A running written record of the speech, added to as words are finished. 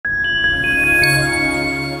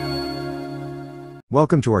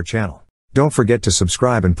Welcome to our channel. Don't forget to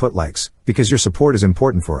subscribe and put likes, because your support is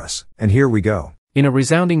important for us. And here we go. In a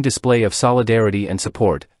resounding display of solidarity and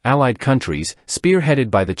support, allied countries, spearheaded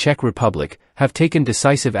by the Czech Republic, have taken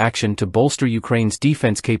decisive action to bolster Ukraine's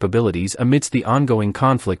defense capabilities amidst the ongoing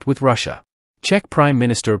conflict with Russia. Czech Prime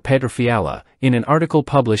Minister Petr Fiala, in an article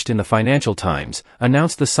published in the Financial Times,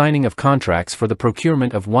 announced the signing of contracts for the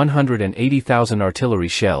procurement of 180,000 artillery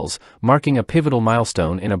shells, marking a pivotal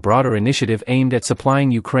milestone in a broader initiative aimed at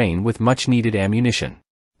supplying Ukraine with much-needed ammunition.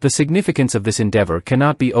 The significance of this endeavor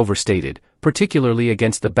cannot be overstated, particularly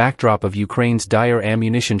against the backdrop of Ukraine's dire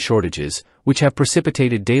ammunition shortages, which have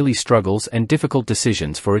precipitated daily struggles and difficult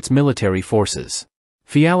decisions for its military forces.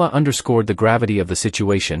 Fiala underscored the gravity of the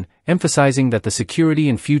situation, emphasizing that the security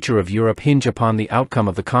and future of Europe hinge upon the outcome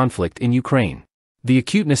of the conflict in Ukraine. The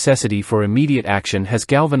acute necessity for immediate action has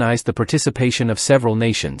galvanized the participation of several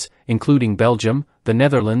nations, including Belgium, the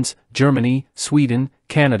Netherlands, Germany, Sweden,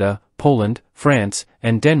 Canada, Poland, France,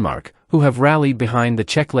 and Denmark, who have rallied behind the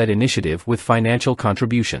Czech-led initiative with financial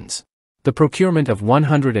contributions. The procurement of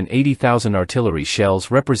 180,000 artillery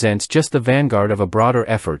shells represents just the vanguard of a broader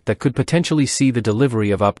effort that could potentially see the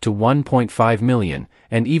delivery of up to 1.5 million,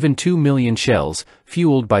 and even 2 million shells,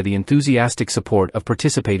 fueled by the enthusiastic support of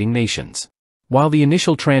participating nations. While the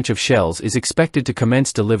initial tranche of shells is expected to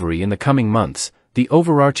commence delivery in the coming months, the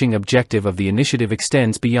overarching objective of the initiative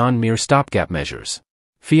extends beyond mere stopgap measures.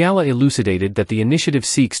 Fiala elucidated that the initiative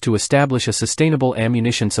seeks to establish a sustainable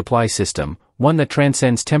ammunition supply system, one that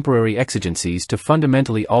transcends temporary exigencies to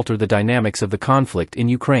fundamentally alter the dynamics of the conflict in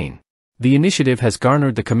Ukraine. The initiative has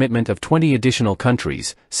garnered the commitment of 20 additional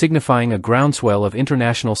countries, signifying a groundswell of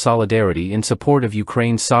international solidarity in support of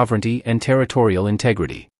Ukraine's sovereignty and territorial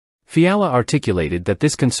integrity. Fiala articulated that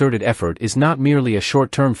this concerted effort is not merely a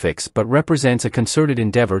short-term fix but represents a concerted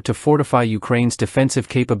endeavor to fortify Ukraine's defensive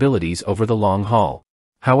capabilities over the long haul.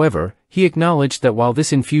 However, he acknowledged that while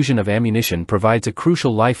this infusion of ammunition provides a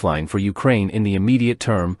crucial lifeline for Ukraine in the immediate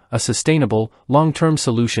term, a sustainable, long-term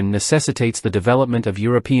solution necessitates the development of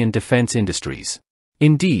European defense industries.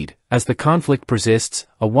 Indeed, as the conflict persists,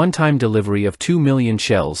 a one-time delivery of 2 million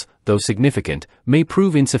shells, though significant, may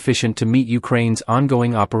prove insufficient to meet Ukraine's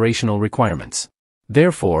ongoing operational requirements.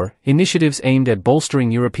 Therefore, initiatives aimed at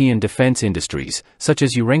bolstering European defense industries, such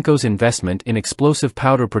as Urenco's investment in explosive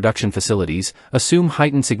powder production facilities, assume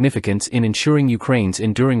heightened significance in ensuring Ukraine's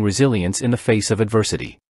enduring resilience in the face of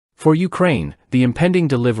adversity. For Ukraine, the impending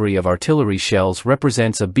delivery of artillery shells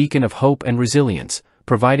represents a beacon of hope and resilience,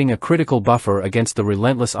 providing a critical buffer against the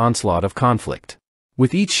relentless onslaught of conflict.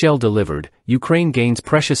 With each shell delivered, Ukraine gains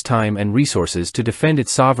precious time and resources to defend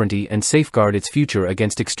its sovereignty and safeguard its future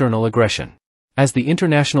against external aggression. As the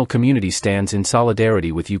international community stands in solidarity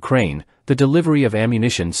with Ukraine, the delivery of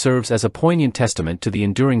ammunition serves as a poignant testament to the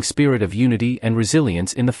enduring spirit of unity and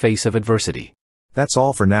resilience in the face of adversity. That's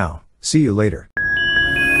all for now. See you later.